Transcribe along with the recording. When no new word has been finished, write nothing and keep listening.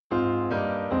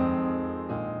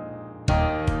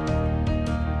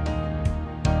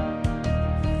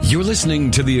You're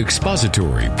listening to the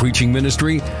expository preaching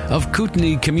ministry of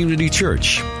Kootenai Community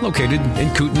Church, located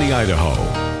in Kootenai,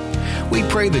 Idaho. We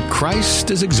pray that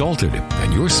Christ is exalted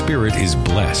and your spirit is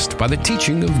blessed by the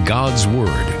teaching of God's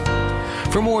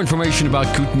Word. For more information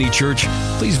about Kootenai Church,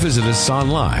 please visit us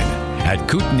online at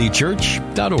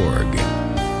kootenaichurch.org.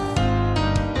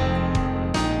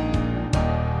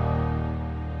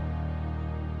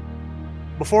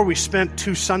 Before we spent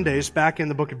 2 Sundays back in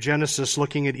the book of Genesis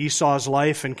looking at Esau's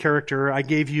life and character, I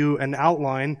gave you an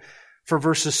outline for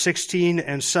verses 16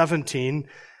 and 17.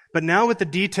 But now with the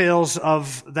details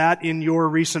of that in your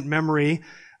recent memory,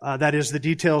 that is the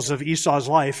details of Esau's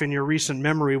life in your recent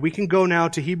memory, we can go now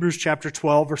to Hebrews chapter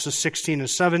 12, verses 16 and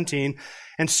 17,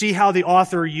 and see how the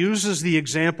author uses the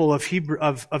example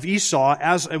of Esau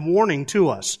as a warning to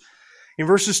us. In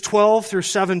verses 12 through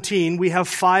 17, we have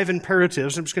 5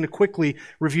 imperatives. I'm just going to quickly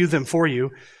review them for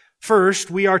you. First,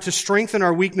 we are to strengthen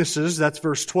our weaknesses. That's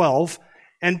verse 12.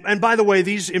 And by the way,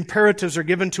 these imperatives are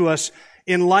given to us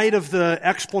in light of the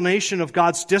explanation of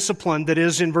God's discipline that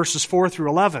is in verses 4 through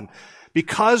 11.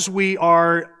 Because we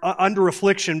are under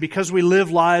affliction, because we live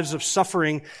lives of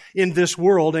suffering in this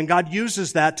world, and God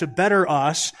uses that to better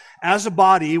us, as a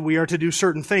body, we are to do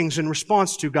certain things in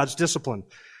response to God's discipline.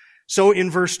 So in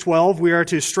verse 12, we are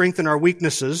to strengthen our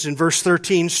weaknesses. In verse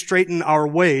 13, straighten our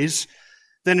ways.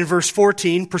 Then in verse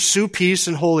 14, pursue peace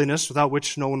and holiness, without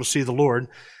which no one will see the Lord.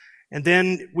 And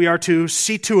then we are to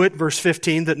see to it, verse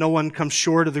 15, that no one comes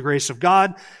short of the grace of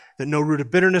God, that no root of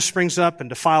bitterness springs up and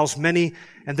defiles many.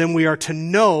 And then we are to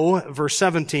know, verse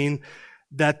 17,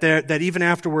 that even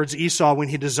afterwards Esau, when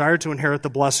he desired to inherit the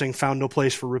blessing, found no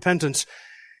place for repentance,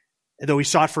 though he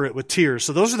sought for it with tears.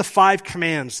 So those are the 5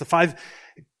 commands, the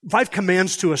five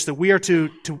commands to us that we are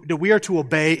to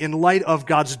obey in light of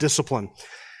God's discipline.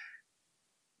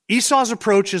 Esau's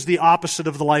approach is the opposite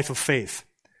of the life of faith.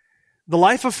 The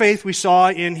life of faith we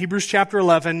saw in Hebrews chapter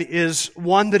 11 is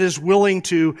one that is willing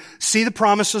to see the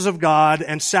promises of God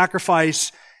and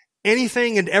sacrifice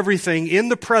anything and everything in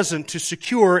the present to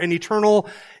secure an eternal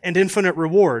and infinite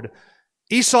reward.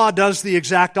 Esau does the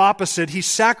exact opposite. He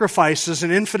sacrifices an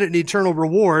infinite and eternal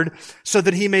reward so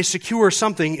that he may secure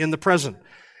something in the present.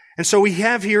 And so we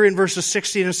have here in verses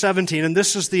 16 and 17, and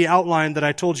this is the outline that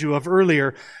I told you of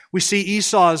earlier, we see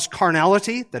Esau's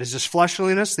carnality, that is his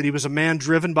fleshliness, that he was a man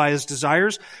driven by his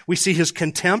desires. We see his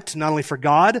contempt, not only for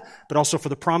God, but also for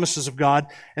the promises of God.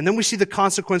 And then we see the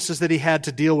consequences that he had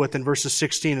to deal with in verses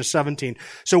 16 and 17.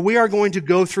 So we are going to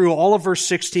go through all of verse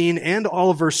 16 and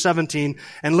all of verse 17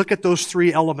 and look at those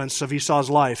 3 elements of Esau's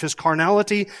life: his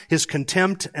carnality, his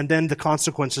contempt, and then the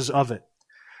consequences of it.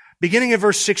 Beginning at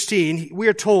verse 16, we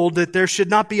are told that there should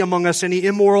not be among us any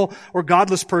immoral or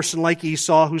godless person like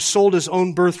Esau who sold his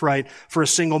own birthright for a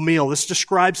single meal. This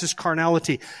describes his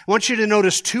carnality. I want you to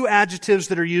notice 2 adjectives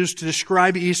that are used to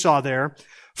describe Esau there.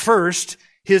 First,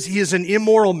 he is an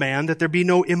immoral man, that there be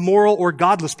no immoral or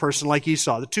godless person like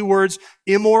Esau. The 2 words,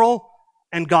 immoral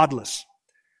and godless.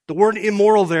 The word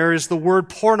immoral there is the word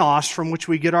pornos, from which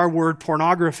we get our word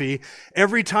pornography.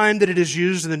 Every time that it is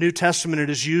used in the New Testament, it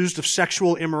is used of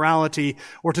sexual immorality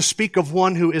or to speak of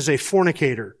one who is a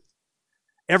fornicator.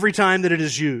 Every time that it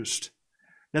is used.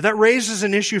 Now that raises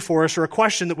an issue for us, or a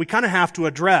question that we kind of have to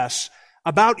address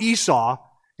about Esau.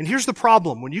 And here's the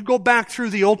problem. When you go back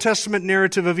through the Old Testament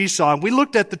narrative of Esau, and we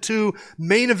looked at the 2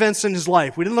 main events in his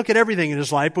life. We didn't look at everything in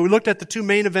his life, but we looked at the 2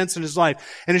 main events in his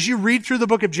life. And as you read through the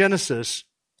book of Genesis,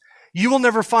 you will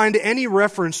never find any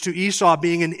reference to Esau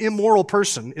being an immoral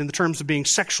person in the terms of being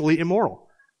sexually immoral.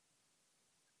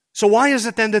 So why is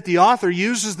it then that the author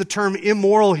uses the term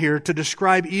immoral here to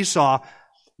describe Esau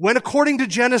when, according to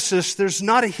Genesis, there's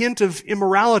not a hint of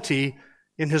immorality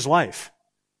in his life?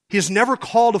 He is never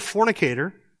called a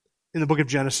fornicator in the book of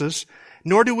Genesis,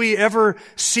 nor do we ever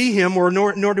see him,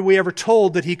 nor do we ever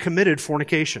told that he committed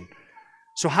fornication.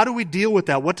 So how do we deal with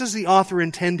that? What does the author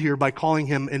intend here by calling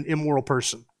him an immoral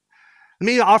person? Let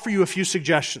me offer you a few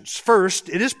suggestions. First,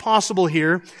 it is possible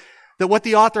here that what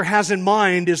the author has in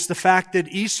mind is the fact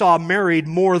that Esau married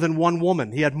more than one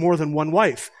woman. He had more than one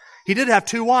wife. He did have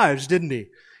 2 wives, didn't he?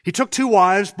 He took 2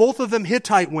 wives, both of them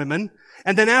Hittite women,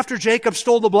 and then after Jacob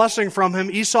stole the blessing from him,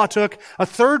 Esau took a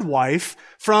 3rd wife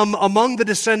from among the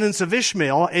descendants of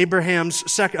Ishmael, Abraham's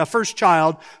first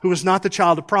child, who was not the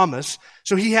child of promise.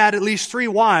 So he had at least 3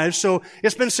 wives. So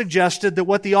it's been suggested that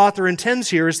what the author intends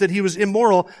here is that he was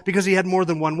immoral because he had more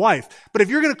than one wife. But if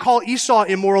you're going to call Esau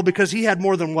immoral because he had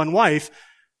more than one wife,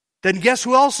 then guess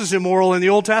who else is immoral in the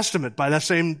Old Testament by that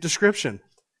same description?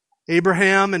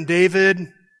 Abraham and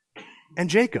David and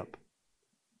Jacob,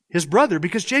 his brother,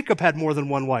 because Jacob had more than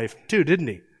one wife too, didn't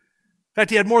he? In fact,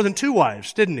 he had more than 2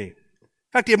 wives, didn't he?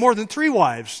 In fact, he had more than 3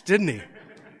 wives, didn't he?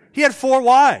 He had 4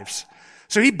 wives.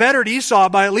 So he bettered Esau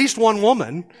by at least one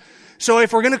woman. So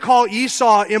if we're going to call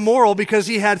Esau immoral because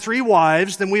he had 3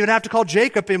 wives, then we would have to call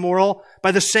Jacob immoral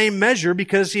by the same measure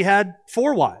because he had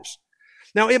 4 wives.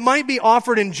 Now, it might be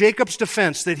offered in Jacob's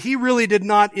defense that he really did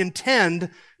not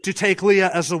intend to take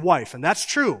Leah as a wife, and that's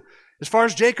true. As far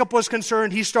as Jacob was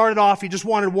concerned, he started off, he just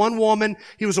wanted one woman.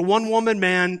 He was a one-woman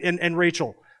man and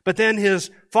Rachel. But then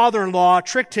his father-in-law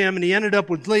tricked him, and he ended up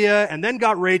with Leah, and then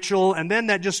got Rachel, and then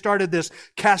that just started this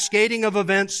cascading of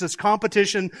events, this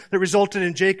competition that resulted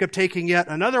in Jacob taking yet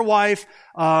another wife,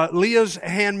 Leah's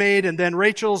handmaid, and then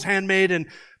Rachel's handmaid, and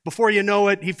before you know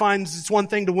it, he finds it's one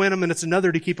thing to win him and it's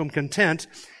another to keep him content.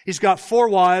 He's got 4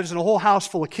 wives and a whole house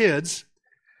full of kids.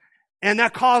 And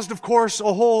that caused, of course,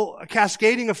 a whole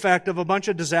cascading effect of a bunch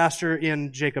of disaster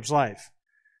in Jacob's life.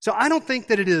 So I don't think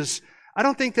that it is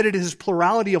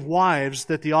plurality of wives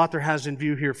that the author has in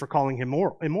view here for calling him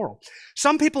immoral.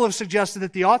 Some people have suggested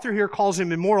that the author here calls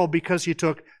him immoral because he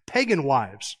took pagan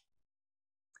wives.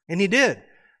 And he did.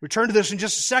 Return to this in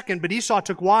just a second, but Esau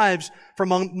took wives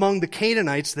from among the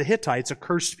Canaanites, the Hittites, a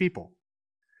cursed people.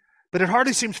 But it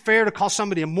hardly seems fair to call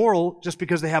somebody immoral just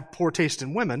because they have poor taste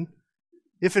in women,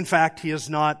 if in fact he is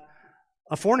not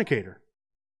a fornicator.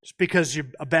 Just because you're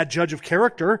a bad judge of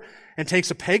character and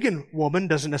takes a pagan woman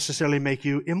doesn't necessarily make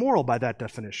you immoral by that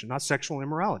definition, not sexual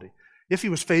immorality, if he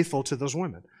was faithful to those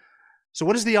women. So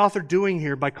what is the author doing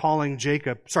here by calling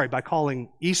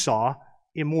Esau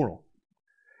immoral?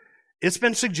 It's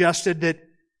been suggested that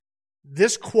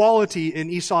this quality in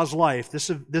Esau's life,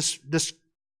 this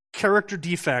character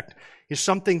defect, is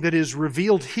something that is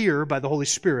revealed here by the Holy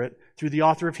Spirit through the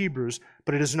author of Hebrews,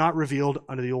 but it is not revealed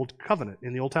under the Old Covenant,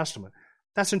 in the Old Testament.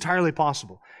 That's entirely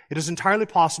possible. It is entirely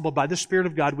possible by the Spirit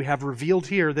of God we have revealed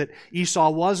here that Esau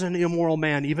was an immoral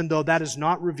man, even though that is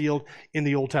not revealed in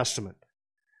the Old Testament.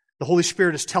 The Holy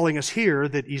Spirit is telling us here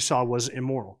that Esau was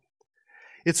immoral.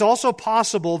 It's also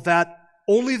possible that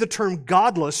only the term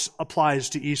godless applies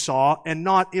to Esau and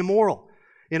not immoral.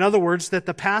 In other words, that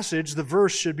the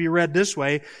verse should be read this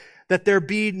way, that there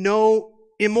be no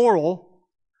immoral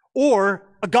or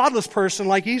a godless person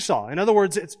like Esau. In other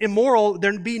words, it's immoral,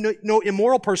 there be no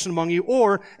immoral person among you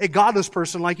or a godless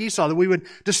person like Esau, that we would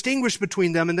distinguish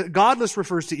between them, and that godless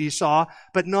refers to Esau,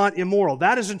 but not immoral.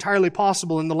 That is entirely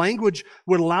possible, and the language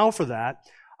would allow for that.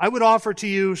 I would offer to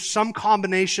you some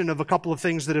combination of a couple of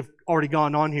things that have already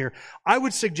gone on here. I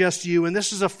would suggest to you, and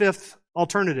this is a 5th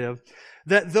alternative,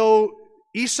 that though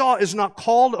Esau is not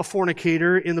called a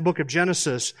fornicator in the book of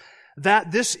Genesis,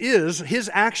 that his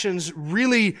actions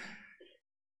really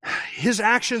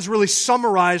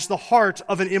summarize the heart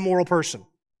of an immoral person.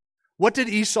 What did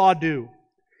Esau do?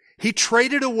 He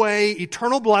traded away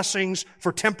eternal blessings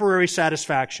for temporary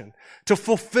satisfaction, to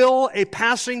fulfill a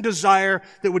passing desire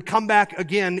that would come back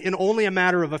again in only a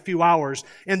matter of a few hours,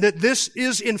 and that this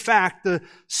is in fact the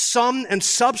sum and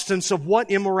substance of what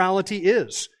immorality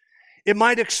is. It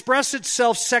might express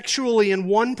itself sexually in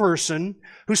one person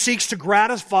who seeks to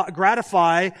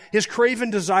gratify his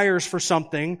craven desires for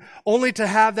something, only to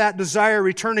have that desire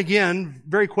return again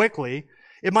very quickly.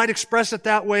 It might express it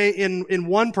that way in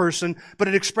one person, but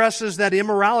that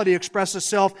immorality expresses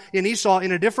itself in Esau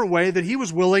in a different way, that he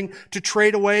was willing to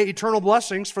trade away eternal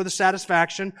blessings for the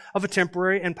satisfaction of a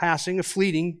temporary and passing, a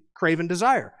fleeting, craven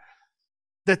desire.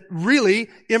 That really,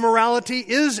 immorality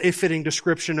is a fitting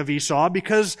description of Esau,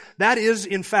 because that is,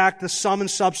 in fact, the sum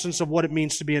and substance of what it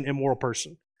means to be an immoral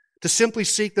person. To simply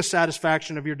seek the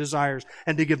satisfaction of your desires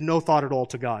and to give no thought at all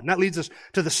to God. And that leads us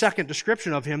to the second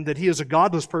description of him, that he is a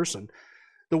godless person.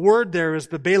 The word there is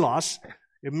bebelos.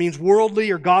 It means worldly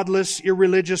or godless,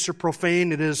 irreligious or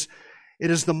profane. It is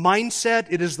the mindset,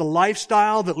 it is the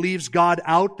lifestyle that leaves God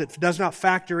out, that does not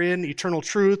factor in eternal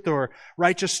truth or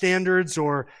righteous standards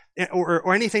or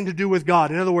anything to do with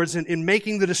God. In other words, in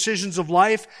making the decisions of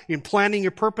life, in planning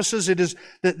your purposes,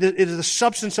 the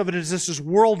substance of it is this is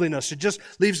worldliness. It just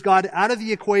leaves God out of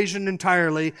the equation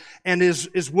entirely, and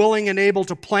is willing and able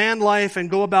to plan life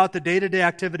and go about the day-to-day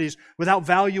activities without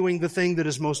valuing the thing that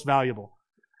is most valuable.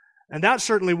 And that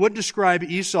certainly would describe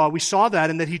Esau. We saw that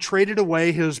in that he traded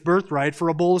away his birthright for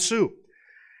a bowl of soup.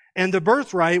 And the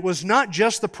birthright was not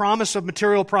just the promise of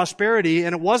material prosperity,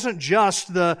 and it wasn't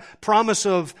just the promise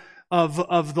of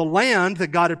the land that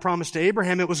God had promised to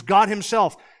Abraham. It was God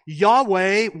himself.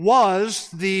 Yahweh was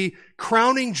the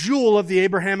crowning jewel of the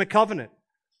Abrahamic covenant.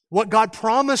 What God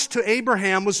promised to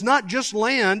Abraham was not just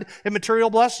land and material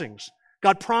blessings.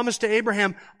 God promised to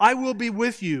Abraham, I will be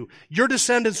with you. Your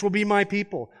descendants will be my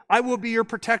people. I will be your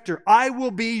protector. I will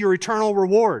be your eternal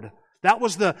reward. That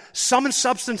was the sum and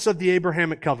substance of the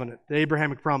Abrahamic covenant, the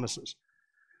Abrahamic promises.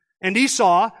 And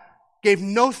Esau gave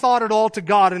no thought at all to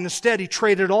God, and instead he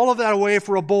traded all of that away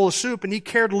for a bowl of soup, and he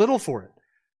cared little for it.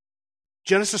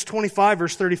 Genesis 25,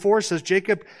 verse 34 says,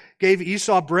 Jacob gave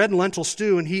Esau bread and lentil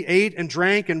stew, and he ate and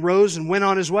drank and rose and went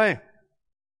on his way.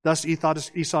 Thus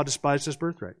Esau despised his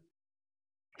birthright.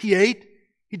 He ate,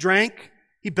 he drank,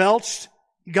 he belched,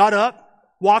 he got up,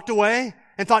 walked away,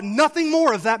 and thought nothing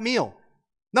more of that meal.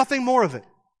 Nothing more of it.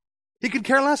 He could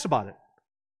care less about it.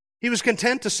 He was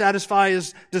content to satisfy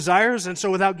his desires, and so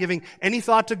without giving any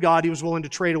thought to God, he was willing to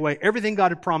trade away everything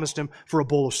God had promised him for a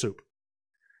bowl of soup.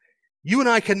 You and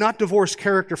I cannot divorce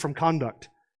character from conduct.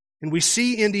 And we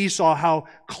see in Esau how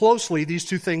closely these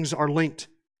two things are linked.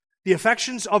 The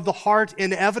affections of the heart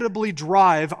inevitably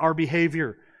drive our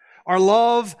behavior. Our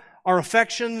love, our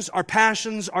affections, our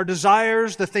passions, our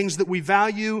desires, the things that we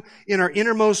value in our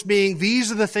innermost being,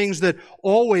 these are the things that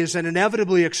always and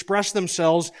inevitably express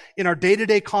themselves in our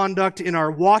day-to-day conduct, in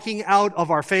our walking out of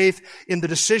our faith, in the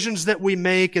decisions that we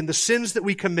make, in the sins that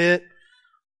we commit,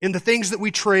 in the things that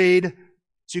we trade.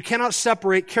 So you cannot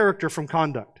separate character from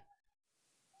conduct.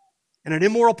 And an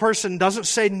immoral person doesn't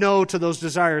say no to those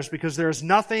desires because there is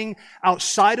nothing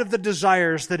outside of the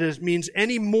desires that means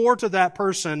any more to that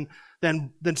person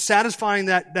than satisfying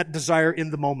that desire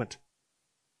in the moment.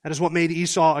 That is what made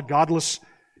Esau a godless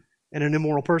and an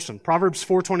immoral person. Proverbs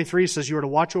 4:23 says, you are to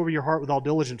watch over your heart with all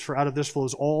diligence, for out of this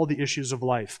flows all the issues of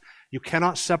life. You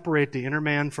cannot separate the inner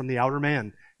man from the outer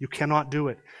man. You cannot do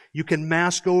it. You can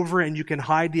mask over and you can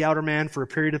hide the outer man for a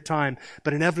period of time,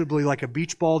 but inevitably, like a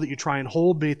beach ball that you try and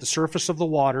hold beneath the surface of the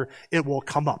water, it will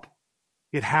come up.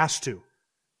 It has to.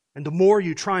 And the more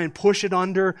you try and push it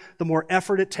under, the more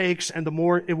effort it takes, and the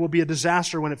more it will be a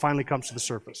disaster when it finally comes to the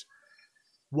surface.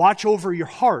 Watch over your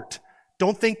heart.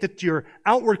 Don't think that your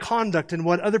outward conduct and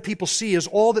what other people see is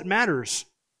all that matters.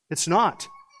 It's not.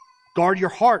 Guard your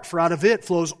heart, for out of it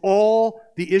flows all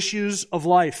the issues of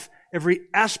life. Every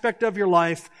aspect of your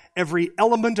life, every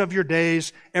element of your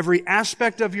days, every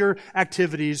aspect of your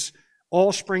activities,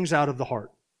 all springs out of the heart.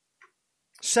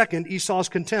 Second, Esau's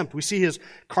contempt. We see his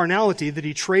carnality, that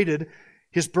he traded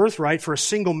his birthright for a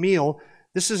single meal.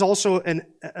 This is also an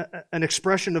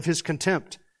expression of his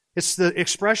contempt. It's the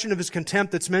expression of his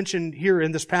contempt that's mentioned here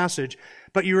in this passage.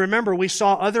 But you remember, we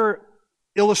saw other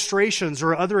illustrations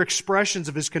or other expressions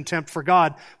of his contempt for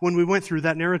God when we went through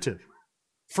that narrative.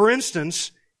 For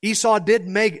instance, Esau did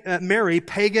marry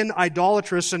pagan,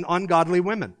 idolatrous, and ungodly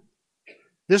women.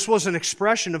 This was an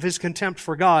expression of his contempt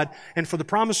for God and for the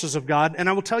promises of God, and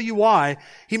I will tell you why.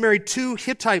 He married two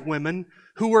Hittite women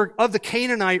who were of the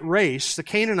Canaanite race. The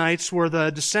Canaanites were the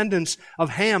descendants of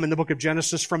Ham in the book of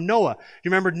Genesis from Noah. You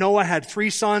remember Noah had three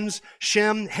sons,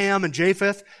 Shem, Ham, and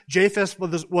Japheth. Japheth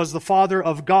was the father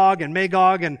of Gog and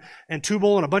Magog and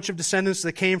Tubal and a bunch of descendants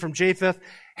that came from Japheth.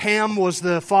 Ham was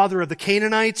the father of the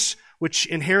Canaanites, which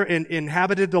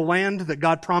inhabited the land that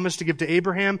God promised to give to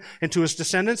Abraham and to his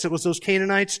descendants. It was those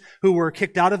Canaanites who were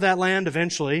kicked out of that land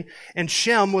eventually. And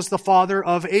Shem was the father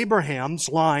of Abraham's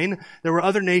line. There were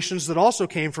other nations that also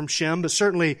came from Shem, but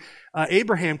certainly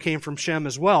Abraham came from Shem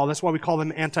as well. That's why we call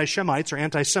them anti-Shemites or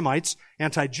anti-Semites,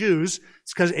 anti-Jews.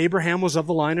 It's because Abraham was of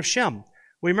the line of Shem.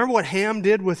 We remember what Ham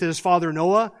did with his father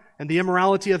Noah and the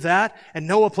immorality of that, and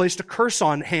Noah placed a curse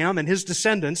on Ham and his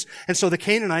descendants, and so the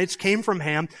Canaanites came from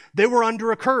Ham. They were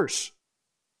under a curse.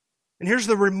 And here's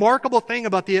the remarkable thing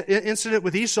about the incident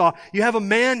with Esau. You have a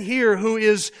man here who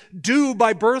is due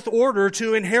by birth order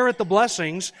to inherit the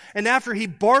blessings, and after he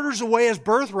barters away his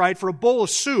birthright for a bowl of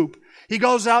soup, he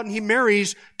goes out and he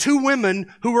marries two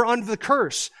women who were under the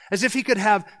curse, as if he could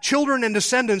have children and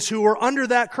descendants who were under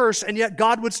that curse, and yet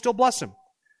God would still bless him.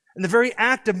 And the very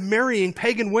act of marrying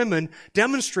pagan women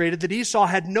demonstrated that Esau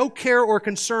had no care or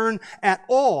concern at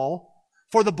all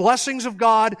for the blessings of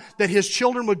God, that his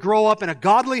children would grow up in a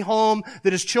godly home,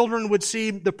 that his children would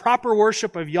see the proper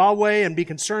worship of Yahweh and be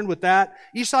concerned with that.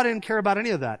 Esau didn't care about any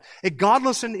of that. A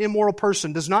godless and immoral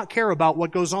person does not care about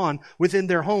what goes on within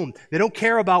their home. They don't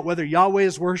care about whether Yahweh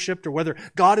is worshipped or whether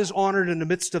God is honored in the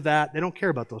midst of that. They don't care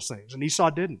about those things. And Esau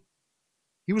didn't.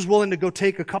 He was willing to go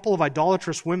take a couple of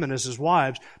idolatrous women as his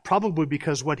wives, probably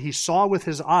because what he saw with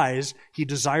his eyes, he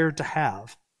desired to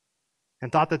have,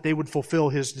 and thought that they would fulfill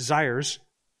his desires.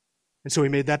 And so he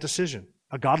made that decision.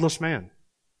 A godless man.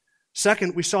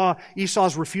 Second, we saw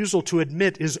Esau's refusal to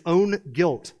admit his own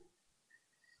guilt.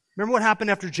 Remember what happened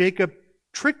after Jacob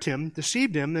tricked him,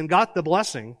 deceived him, and got the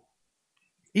blessing?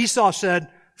 Esau said,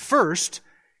 first,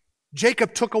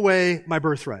 Jacob took away my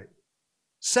birthright.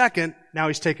 Second, now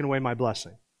he's taken away my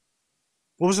blessing.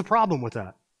 What was the problem with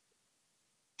that?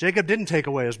 Jacob didn't take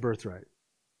away his birthright.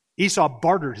 Esau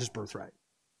bartered his birthright.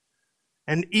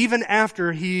 And even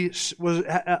after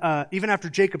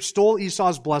Jacob stole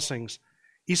Esau's blessings,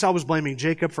 Esau was blaming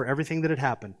Jacob for everything that had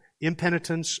happened.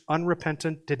 Impenitence,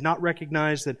 unrepentant, did not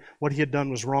recognize that what he had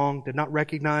done was wrong, did not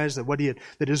recognize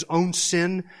that his own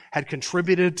sin had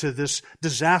contributed to this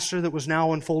disaster that was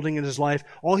now unfolding in his life.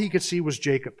 All he could see was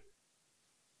Jacob.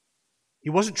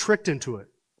 He wasn't tricked into it.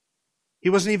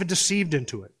 He wasn't even deceived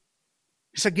into it.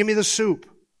 He said, "Give me the soup.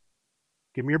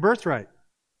 Give me your birthright."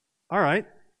 All right.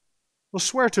 Well,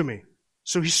 swear to me.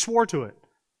 So he swore to it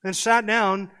and sat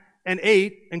down and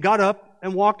ate and got up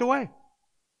and walked away.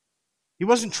 He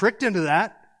wasn't tricked into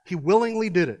that. He willingly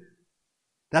did it.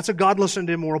 That's a godless and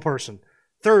immoral person.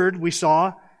 Third, we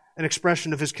saw an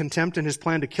expression of his contempt and his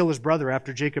plan to kill his brother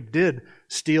after Jacob did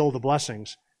steal the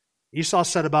blessings. Esau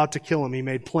set about to kill him. He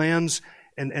made plans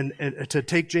and to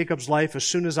take Jacob's life as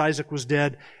soon as Isaac was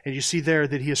dead. And you see there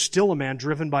that he is still a man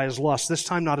driven by his lust. This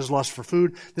time not his lust for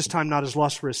food, this time not his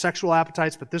lust for his sexual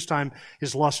appetites, but this time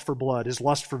his lust for blood, his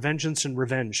lust for vengeance and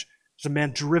revenge. He's a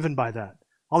man driven by that.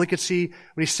 All he could see,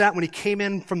 when he came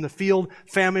in from the field,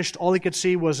 famished, all he could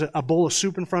see was a bowl of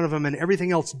soup in front of him, and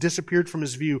everything else disappeared from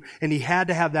his view. And he had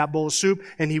to have that bowl of soup,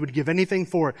 and he would give anything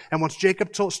for it. And once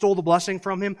Jacob stole the blessing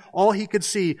from him, all he could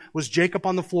see was Jacob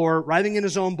on the floor, writhing in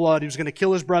his own blood. He was going to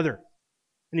kill his brother.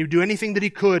 And he would do anything that he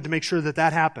could to make sure that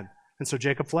that happened. And so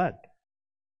Jacob fled.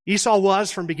 Esau was,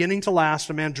 from beginning to last,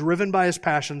 a man driven by his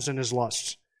passions and his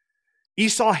lusts.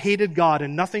 Esau hated God,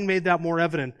 and nothing made that more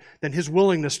evident than his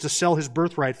willingness to sell his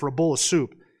birthright for a bowl of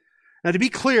soup. Now, to be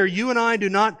clear, you and I do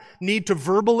not need to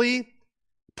verbally,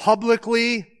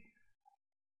 publicly,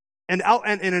 and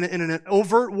in an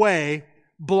overt way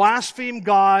blaspheme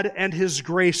God and His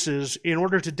graces in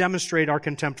order to demonstrate our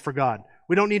contempt for God.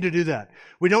 We don't need to do that.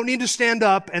 We don't need to stand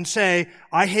up and say,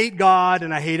 "I hate God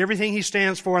and I hate everything He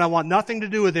stands for and I want nothing to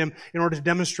do with Him," in order to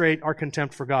demonstrate our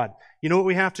contempt for God. You know what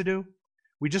we have to do?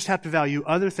 We just have to value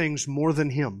other things more than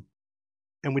Him,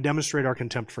 and we demonstrate our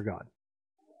contempt for God.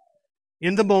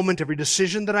 In the moment, every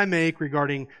decision that I make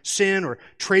regarding sin or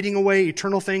trading away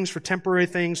eternal things for temporary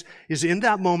things is in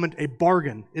that moment a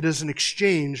bargain. It is an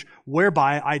exchange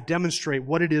whereby I demonstrate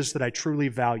what it is that I truly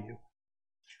value.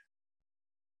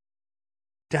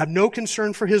 To have no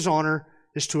concern for His honor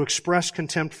is to express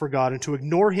contempt for God, and to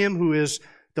ignore Him who is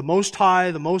the most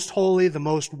high, the most holy, the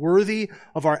most worthy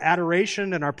of our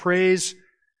adoration and our praise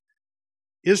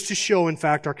is to show, in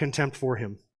fact, our contempt for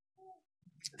Him.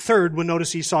 Third, we'll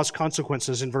notice Esau's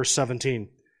consequences in verse 17.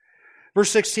 Verse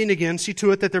 16 again, "See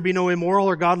to it that there be no immoral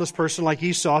or godless person like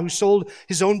Esau, who sold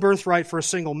his own birthright for a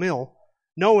single meal,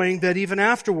 knowing that even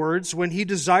afterwards, when he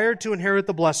desired to inherit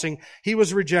the blessing, he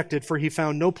was rejected, for he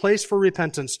found no place for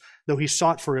repentance, though he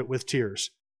sought for it with tears."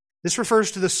 This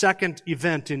refers to the second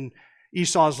event in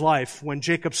Esau's life, when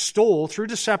Jacob stole, through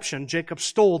deception, Jacob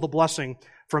stole the blessing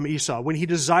from Esau. When he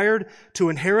desired to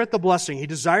inherit the blessing, he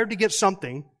desired to get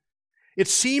something. It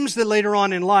seems that later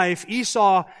on in life,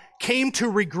 Esau came to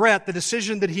regret the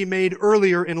decision that he made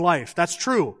earlier in life. That's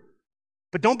true.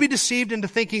 But don't be deceived into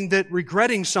thinking that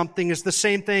regretting something is the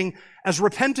same thing as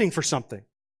repenting for something.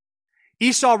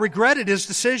 Esau regretted his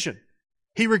decision.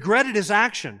 He regretted his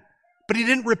action. But he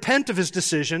didn't repent of his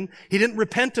decision. He didn't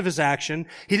repent of his action.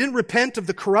 He didn't repent of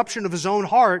the corruption of his own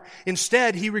heart.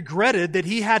 Instead, he regretted that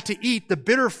he had to eat the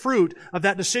bitter fruit of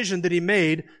that decision that he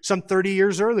made some 30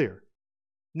 years earlier.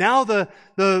 Now the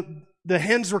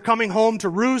hens were coming home to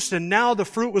roost, and now the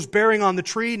fruit was bearing on the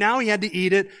tree. Now he had to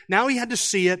eat it. Now he had to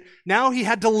see it. Now he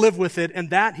had to live with it, and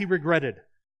that he regretted.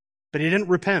 But he didn't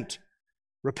repent.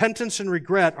 Repentance and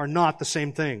regret are not the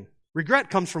same thing. Regret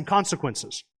comes from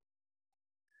consequences.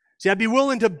 See, I'd be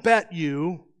willing to bet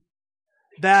you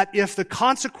that if the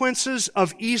consequences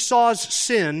of Esau's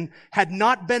sin had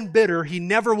not been bitter, he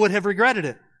never would have regretted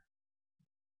it.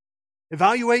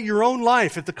 Evaluate your own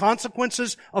life. If the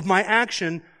consequences of my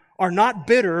action are not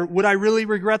bitter, would I really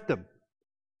regret them?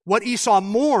 What Esau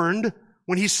mourned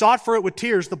when he sought for it with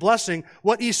tears, the blessing,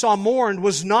 what Esau mourned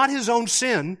was not his own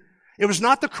sin. It was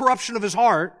not the corruption of his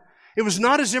heart. It was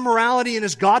not his immorality and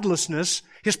his godlessness,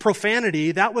 his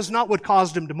profanity. That was not what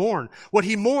caused him to mourn. What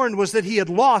he mourned was that he had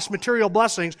lost material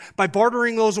blessings by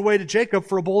bartering those away to Jacob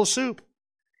for a bowl of soup.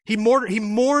 He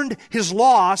mourned his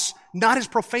loss, not his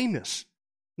profaneness,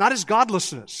 not his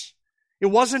godlessness. It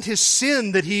wasn't his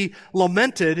sin that he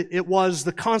lamented. It was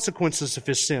the consequences of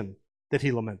his sin that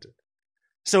he lamented.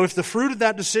 So if the fruit of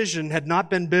that decision had not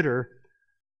been bitter,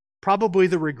 probably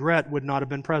the regret would not have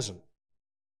been present.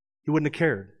 He wouldn't have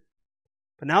cared.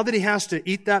 But now that he has to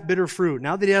eat that bitter fruit,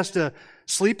 now that he has to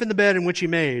sleep in the bed in which he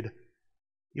made,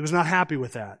 he was not happy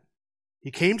with that. He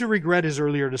came to regret his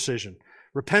earlier decision.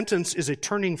 Repentance is a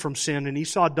turning from sin, and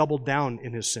Esau doubled down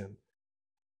in his sin.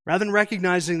 Rather than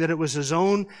recognizing that it was his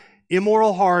own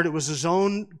immoral heart, it was his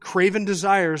own craven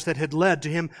desires that had led to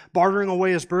him bartering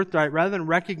away his birthright, rather than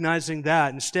recognizing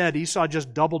that, instead Esau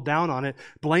just doubled down on it,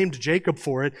 blamed Jacob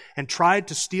for it, and tried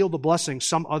to steal the blessing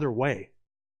some other way.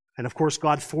 And of course,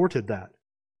 God thwarted that.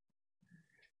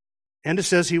 And it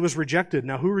says he was rejected.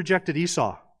 Now, who rejected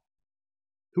Esau?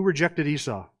 Who rejected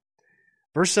Esau?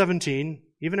 Verse 17,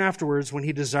 even afterwards, when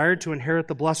he desired to inherit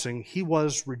the blessing, he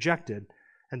was rejected.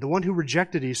 And the one who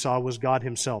rejected Esau was God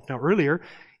himself. Now, earlier,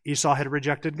 Esau had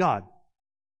rejected God.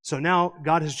 So now,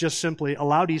 God has just simply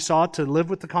allowed Esau to live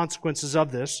with the consequences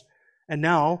of this. And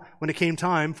now, when it came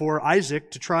time for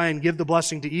Isaac to try and give the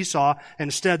blessing to Esau, and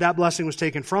instead that blessing was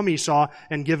taken from Esau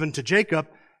and given to Jacob,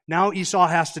 now Esau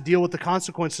has to deal with the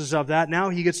consequences of that. Now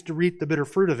he gets to reap the bitter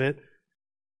fruit of it.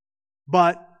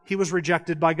 But he was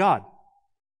rejected by God.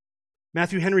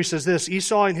 Matthew Henry says this,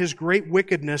 Esau in his great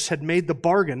wickedness had made the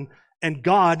bargain, and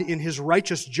God in his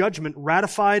righteous judgment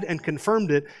ratified and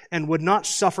confirmed it and would not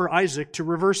suffer Isaac to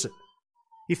reverse it.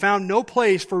 He found no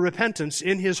place for repentance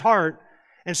in his heart,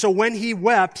 and so when he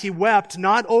wept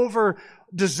not over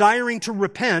desiring to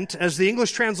repent, as the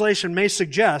English translation may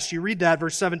suggest. You read that,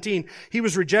 verse 17. He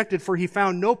was rejected, for he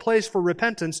found no place for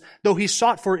repentance, though he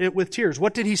sought for it with tears.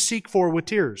 What did he seek for with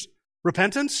tears?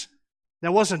 Repentance?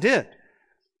 That wasn't it.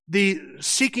 The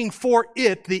seeking for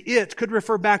it, the it, could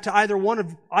refer back to either one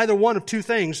of two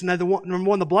things. Number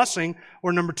one, the blessing,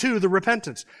 or number two, the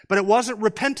repentance. But it wasn't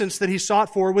repentance that he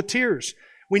sought for with tears.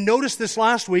 We noticed this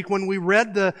last week when we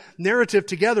read the narrative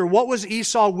together. What was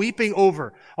Esau weeping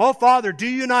over? Oh, Father, do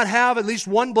you not have at least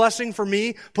one blessing for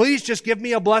me? Please just give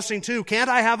me a blessing too. Can't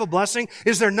I have a blessing?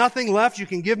 Is there nothing left you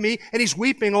can give me? And he's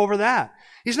weeping over that.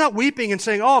 He's not weeping and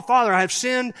saying, oh, Father, I have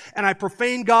sinned and I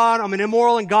profaned God. I'm an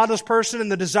immoral and godless person,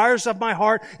 and the desires of my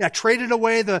heart, I traded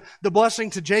away the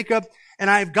blessing to Jacob, and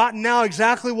I have gotten now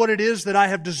exactly what it is that I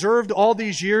have deserved all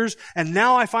these years, and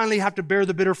now I finally have to bear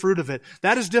the bitter fruit of it.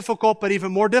 That is difficult, but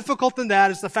even more difficult than that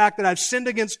is the fact that I've sinned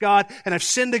against God and I've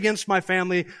sinned against my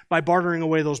family by bartering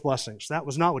away those blessings. That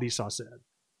was not what Esau said.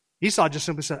 Esau just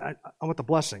simply said, I want the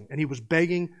blessing. And he was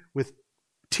begging with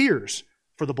tears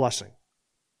for the blessing.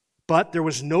 But there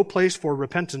was no place for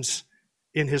repentance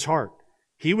in his heart.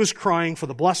 He was crying for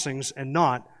the blessings and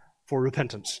not for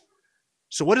repentance.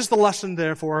 So what is the lesson,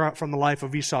 therefore, from the life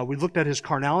of Esau? We looked at his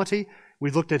carnality.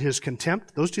 We looked at his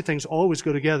contempt. Those two things always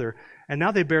go together. And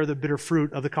now they bear the bitter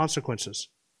fruit of the consequences.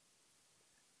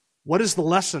 What is the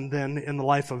lesson, then, in the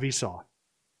life of Esau?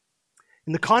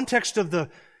 In the context of the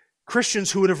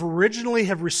Christians who would have originally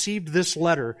have received this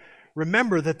letter,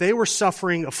 remember that they were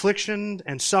suffering affliction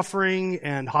and suffering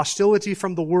and hostility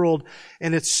from the world.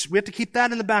 And we have to keep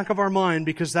that in the back of our mind,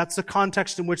 because that's the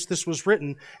context in which this was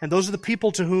written. And those are the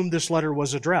people to whom this letter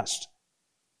was addressed.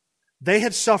 They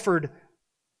had suffered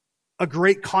a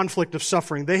great conflict of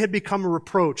suffering. They had become a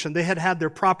reproach, and they had had their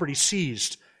property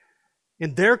seized.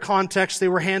 In their context, they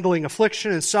were handling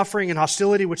affliction and suffering and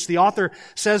hostility, which the author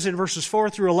says in verses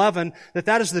 4 through 11,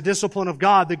 that is the discipline of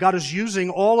God, that God is using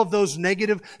all of those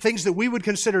negative things that we would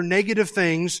consider negative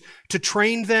things to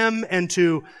train them and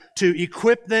to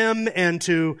equip them and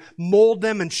to mold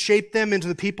them and shape them into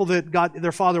the people that God,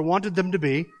 their Father, wanted them to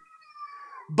be.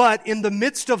 But in the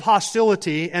midst of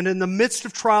hostility and in the midst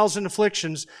of trials and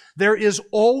afflictions, there is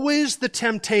always the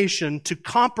temptation to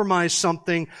compromise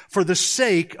something for the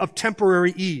sake of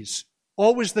temporary ease.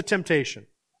 Always the temptation.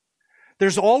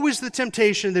 There's always the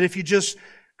temptation that if you just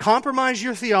compromise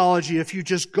your theology, if you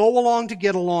just go along to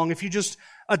get along, if you just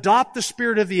adopt the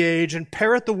spirit of the age and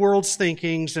parrot the world's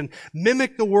thinkings and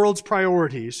mimic the world's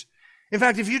priorities, in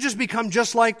fact, if you just become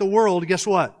just like the world, guess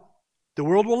what? The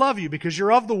world will love you because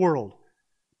you're of the world.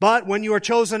 But when you are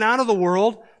chosen out of the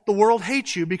world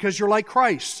hates you because you're like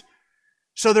Christ.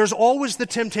 So there's always the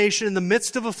temptation in the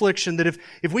midst of affliction that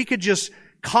if we could just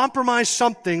compromise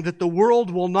something, that the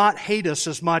world will not hate us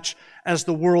as much as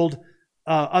the world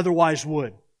otherwise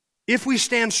would. If we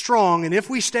stand strong and if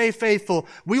we stay faithful,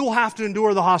 we will have to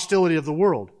endure the hostility of the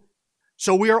world.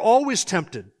 So we are always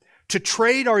tempted to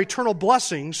trade our eternal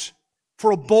blessings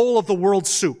for a bowl of the world's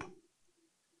soup.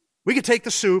 We could take the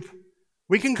soup,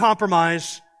 we can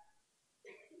compromise,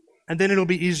 and then it'll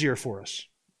be easier for us.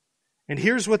 And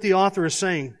here's what the author is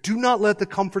saying. Do not let the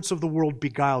comforts of the world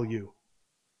beguile you.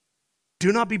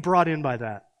 Do not be brought in by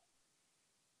that.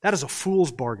 That is a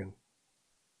fool's bargain.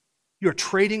 You are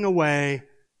trading away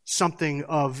something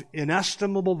of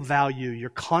inestimable value, your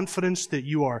confidence that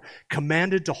you are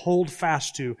commanded to hold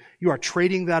fast to. You are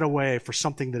trading that away for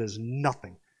something that is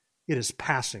nothing. It is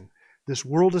passing. This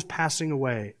world is passing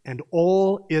away, and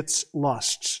all its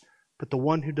lusts. But the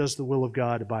one who does the will of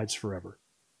God abides forever.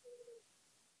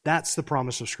 That's the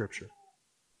promise of Scripture.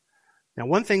 Now,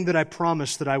 one thing that I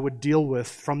promised that I would deal with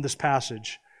from this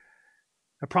passage,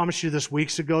 I promised you this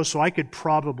weeks ago, so I could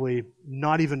probably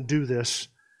not even do this,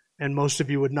 and most of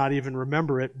you would not even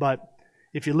remember it, but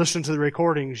if you listen to the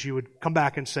recordings, you would come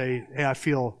back and say, hey, I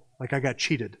feel like I got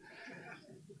cheated.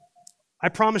 I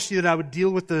promised you that I would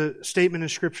deal with the statement in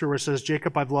Scripture where it says,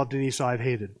 Jacob I've loved and Esau I've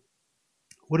hated.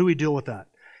 What do we deal with that?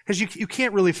 Because you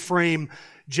can't really frame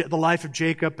the life of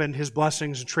Jacob and his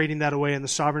blessings and trading that away and the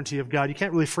sovereignty of God. You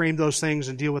can't really frame those things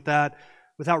and deal with that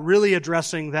without really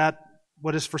addressing that,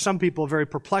 what is for some people a very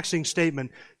perplexing statement,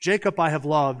 Jacob I have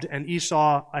loved and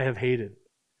Esau I have hated.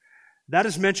 That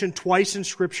is mentioned twice in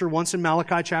Scripture, once in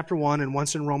Malachi chapter 1 and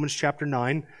once in Romans chapter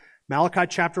 9. Malachi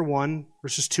chapter 1,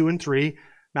 verses 2 and 3.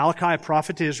 Malachi, a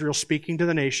prophet to Israel, speaking to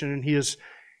the nation, and he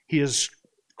is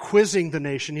quizzing the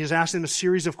nation. He is asking them a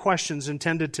series of questions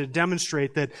intended to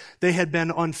demonstrate that they had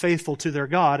been unfaithful to their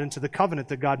God and to the covenant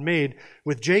that God made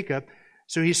with Jacob.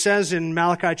 So he says in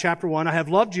Malachi chapter 1, I have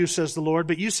loved you, says the Lord,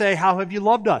 but you say, how have you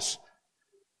loved us?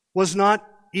 Was not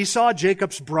Esau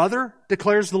Jacob's brother,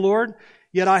 declares the Lord?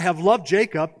 Yet I have loved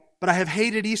Jacob, but I have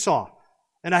hated Esau.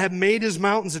 And I have made his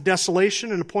mountains a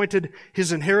desolation and appointed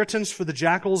his inheritance for the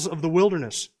jackals of the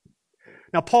wilderness.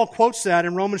 Now, Paul quotes that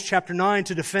in Romans chapter 9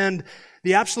 to defend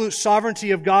the absolute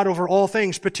sovereignty of God over all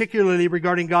things, particularly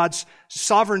regarding God's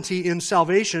sovereignty in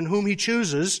salvation, whom he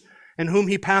chooses and whom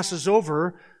he passes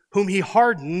over, whom he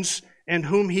hardens and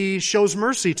whom he shows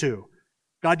mercy to.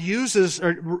 Paul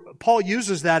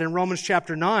uses that in Romans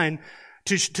chapter 9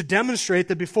 to demonstrate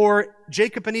that before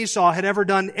Jacob and Esau had ever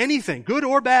done anything, good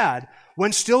or bad,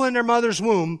 when still in their mother's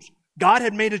womb, God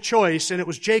had made a choice, and it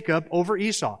was Jacob over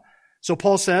Esau. So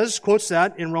Paul quotes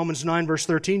that in Romans 9, verse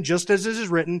 13, just as it is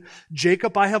written,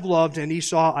 Jacob I have loved, and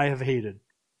Esau I have hated.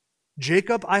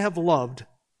 Jacob I have loved,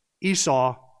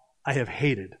 Esau I have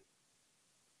hated.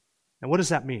 Now what does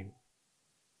that mean?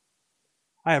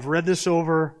 I have read this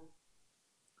over.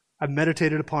 I've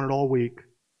meditated upon it all week.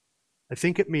 I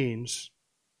think it means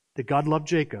that God loved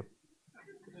Jacob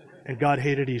and God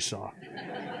hated Esau.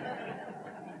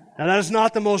 Now, that is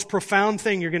not the most profound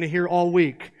thing you're going to hear all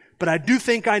week, but I do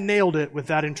think I nailed it with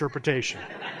that interpretation.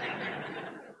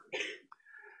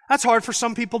 That's hard for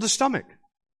some people to stomach.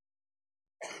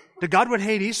 That God would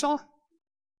hate Esau?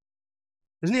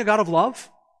 Isn't he a God of love?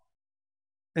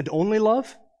 And only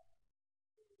love?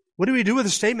 What do we do with a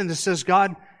statement that says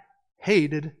God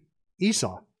hated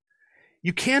Esau?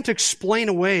 You can't explain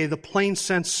away the plain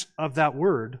sense of that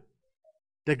word,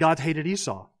 that God hated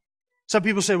Esau. Some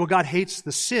people say, well, God hates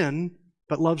the sin,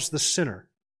 but loves the sinner.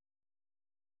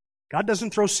 God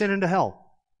doesn't throw sin into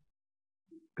hell.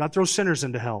 God throws sinners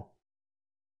into hell.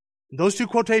 Those two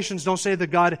quotations don't say that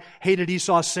God hated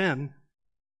Esau's sin,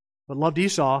 but loved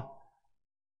Esau.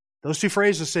 Those two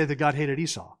phrases say that God hated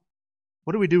Esau.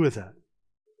 What do we do with that?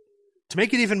 To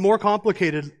make it even more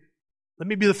complicated, let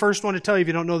me be the first one to tell you, if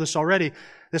you don't know this already,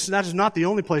 that is not the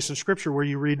only place in Scripture where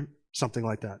you read something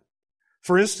like that.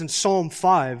 For instance, Psalm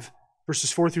 5,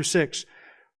 verses 4 through 6,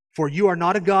 for you are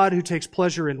not a God who takes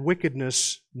pleasure in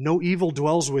wickedness, no evil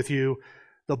dwells with you,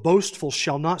 the boastful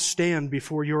shall not stand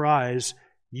before your eyes,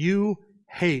 you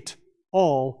hate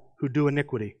all who do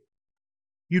iniquity.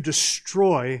 You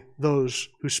destroy those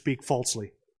who speak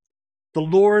falsely. The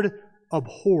Lord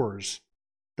abhors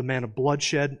the man of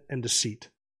bloodshed and deceit.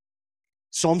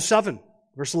 Psalm 7,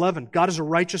 verse 11, God is a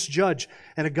righteous judge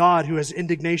and a God who has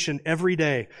indignation every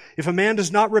day. If a man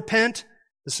does not repent,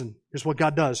 listen, here's what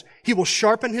God does. He will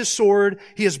sharpen his sword.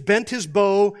 He has bent his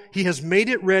bow. He has made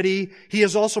it ready. He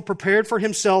has also prepared for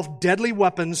himself deadly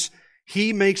weapons.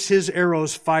 He makes his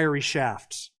arrows fiery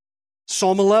shafts.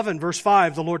 Psalm 11, verse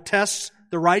 5, the Lord tests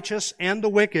the righteous and the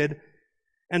wicked,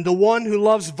 and the one who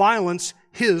loves violence,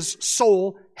 his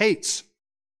soul hates.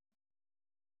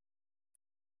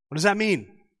 What does that mean?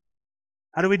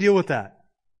 How do we deal with that?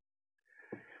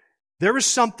 There is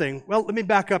something, well, let me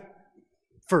back up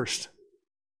first.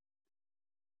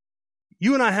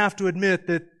 You and I have to admit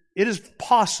that it is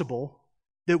possible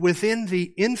that within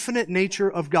the infinite nature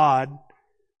of God,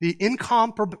 the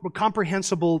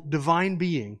incomprehensible divine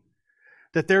being,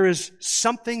 that there is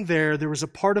something there is a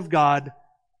part of God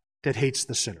that hates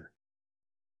the sinner.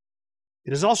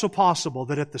 It is also possible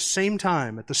that at the same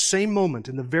time, at the same moment,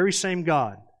 in the very same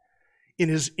God, in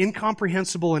His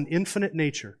incomprehensible and infinite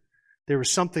nature, there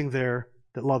is something there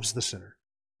that loves the sinner.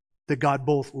 That God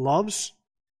both loves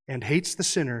and hates the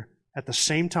sinner at the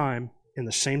same time in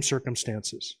the same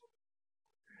circumstances.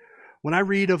 When I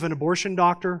read of an abortion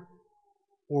doctor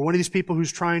or one of these people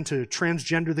who's trying to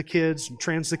transgender the kids and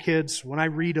trans the kids, when I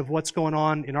read of what's going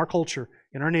on in our culture,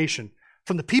 in our nation,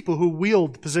 from the people who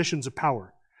wield positions of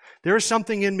power, There is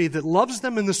something in me that loves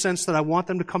them in the sense that I want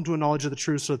them to come to a knowledge of the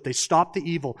truth so that they stop the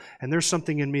evil. And there's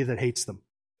something in me that hates them.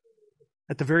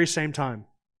 At the very same time,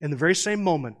 in the very same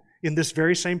moment, in this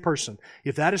very same person.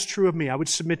 If that is true of me, I would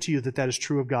submit to you that that is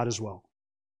true of God as well.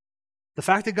 The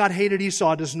fact that God hated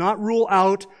Esau does not rule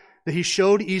out that He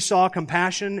showed Esau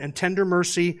compassion and tender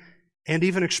mercy and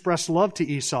even expressed love to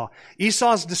Esau.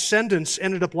 Esau's descendants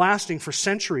ended up lasting for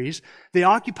centuries. They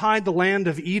occupied the land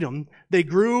of Edom. They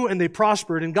grew and they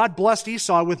prospered, and God blessed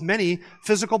Esau with many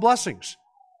physical blessings.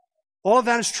 All of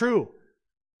that is true.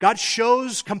 God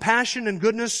shows compassion and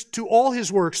goodness to all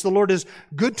His works. The Lord is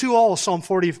good to all, Psalm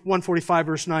 145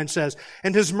 verse 9 says,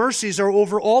 and His mercies are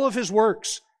over all of His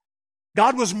works.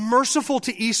 God was merciful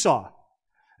to Esau.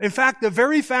 In fact, the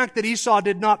very fact that Esau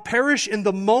did not perish in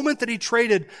the moment that he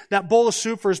traded that bowl of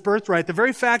soup for his birthright, the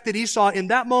very fact that Esau in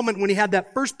that moment when he had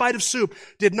that first bite of soup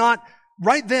did not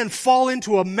right then fall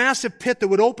into a massive pit that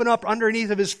would open up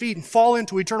underneath of his feet and fall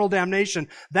into eternal damnation,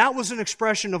 that was an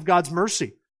expression of God's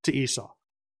mercy to Esau.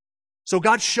 So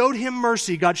God showed him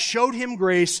mercy. God showed him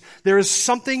grace. There is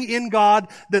something in God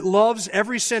that loves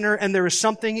every sinner, and there is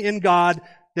something in God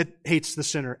that hates the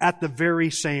sinner at the very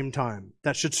same time.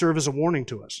 That should serve as a warning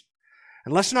to us.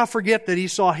 And let's not forget that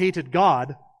Esau hated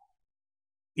God.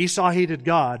 Esau hated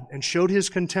God and showed his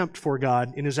contempt for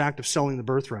God in his act of selling the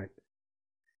birthright.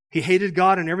 He hated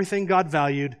God and everything God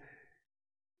valued,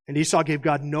 and Esau gave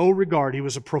God no regard. He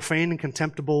was a profane and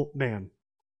contemptible man.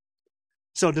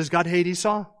 So does God hate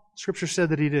Esau? Scripture said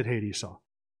that He did hate Esau.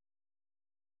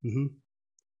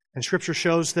 And Scripture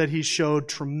shows that He showed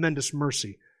tremendous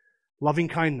mercy, loving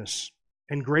kindness,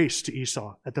 and grace to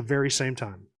Esau at the very same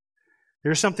time.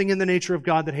 There's something in the nature of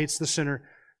God that hates the sinner.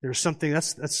 There's something,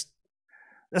 that's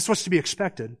what's to be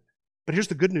expected. But here's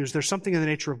the good news. There's something in the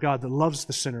nature of God that loves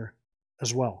the sinner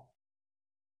as well.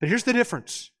 But here's the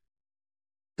difference.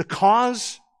 The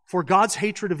cause for God's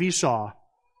hatred of Esau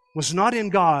was not in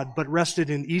God, but rested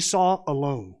in Esau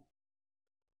alone.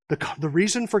 The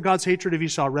reason for God's hatred of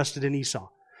Esau rested in Esau.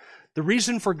 The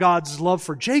reason for God's love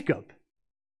for Jacob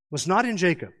was not in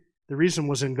Jacob. The reason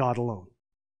was in God alone.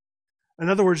 In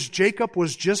other words, Jacob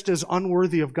was just as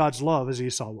unworthy of God's love as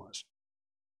Esau was.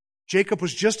 Jacob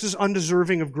was just as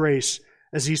undeserving of grace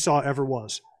as Esau ever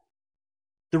was.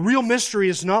 The real mystery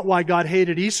is not why God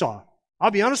hated Esau.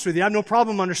 I'll be honest with you, I have no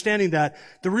problem understanding that.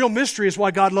 The real mystery is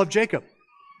why God loved Jacob.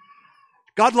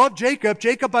 God loved Jacob.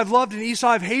 Jacob I've loved and Esau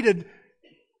I've hated.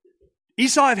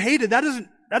 Esau I've hated.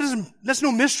 That's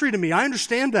no mystery to me. I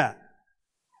understand that.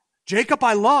 Jacob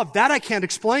I love. That I can't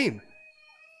explain.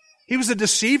 He was a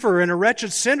deceiver and a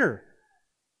wretched sinner.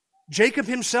 Jacob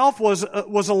himself was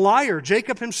a liar.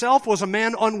 Jacob himself was a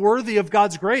man unworthy of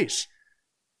God's grace.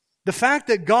 The fact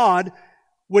that God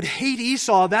would hate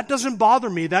Esau, that doesn't bother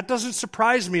me. That doesn't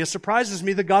surprise me. It surprises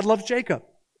me that God loves Jacob.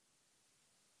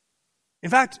 In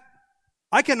fact,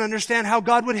 I can understand how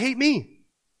God would hate me.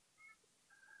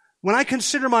 When I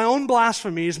consider my own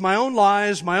blasphemies, my own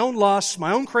lies, my own lusts,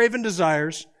 my own craven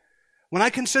desires, when I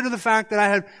consider the fact that I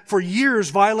had for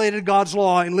years violated God's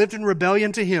law and lived in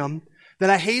rebellion to Him, that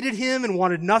I hated Him and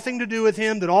wanted nothing to do with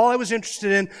Him, that all I was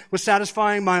interested in was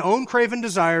satisfying my own craven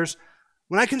desires,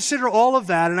 when I consider all of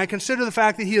that and I consider the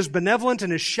fact that He is benevolent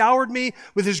and has showered me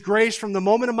with His grace from the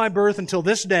moment of my birth until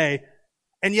this day,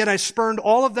 and yet I spurned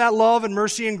all of that love and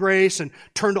mercy and grace and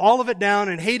turned all of it down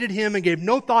and hated Him and gave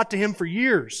no thought to Him for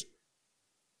years.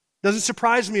 Doesn't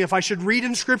surprise me if I should read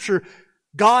in Scripture,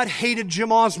 God hated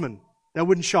Jim Osmond. That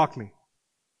wouldn't shock me.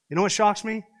 You know what shocks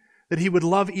me? That He would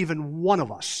love even one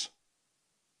of us.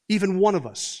 Even one of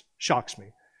us shocks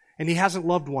me. And He hasn't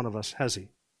loved one of us, has He?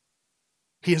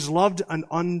 He has loved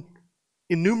an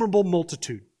innumerable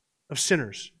multitude of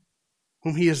sinners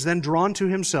whom He has then drawn to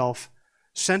Himself,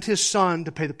 sent His Son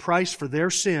to pay the price for their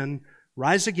sin,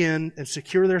 rise again, and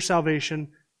secure their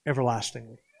salvation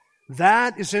everlastingly.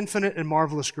 That is infinite and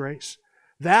marvelous grace.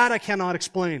 That I cannot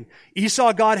explain.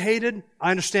 Esau God hated,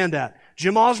 I understand that.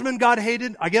 Jim Osmond God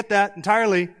hated, I get that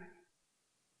entirely.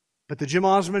 But the Jim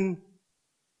Osmond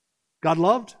God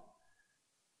loved,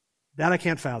 that I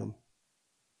can't fathom.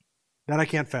 That I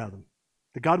can't fathom.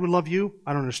 That God would love you,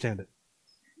 I don't understand it.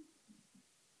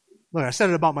 Look, I said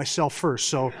it about myself first,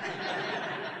 so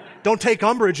don't take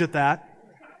umbrage at that.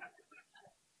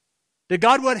 That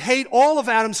God would hate all of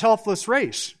Adam's helpless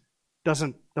race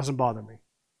doesn't bother me.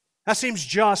 That seems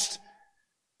just.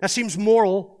 That seems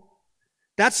moral.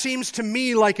 That seems to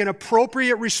me like an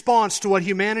appropriate response to what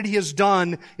humanity has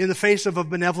done in the face of a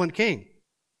benevolent king.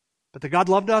 But that God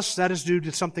loved us, that is due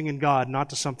to something in God,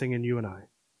 not to something in you and I.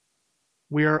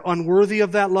 We are unworthy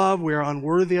of that love, we are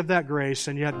unworthy of that grace,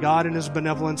 and yet God in His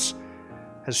benevolence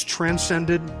has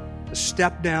transcended, has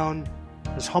stepped down,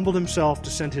 has humbled himself to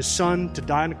send his Son to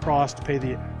die on the cross to pay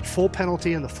the full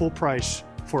penalty and the full price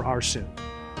for our sin.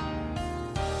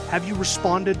 Have you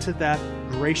responded to that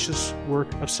gracious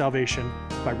work of salvation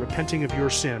by repenting of your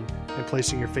sin and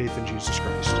placing your faith in Jesus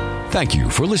Christ? Thank you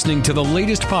for listening to the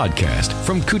latest podcast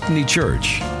from Kootenai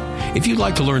Church. If you'd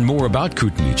like to learn more about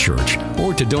Kootenai Church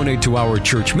or to donate to our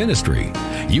church ministry,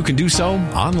 you can do so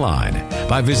online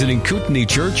by visiting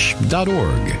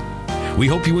kootenaichurch.org. We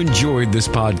hope you enjoyed this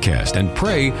podcast and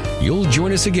pray you'll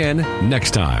join us again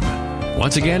next time.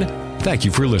 Once again, thank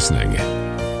you for listening.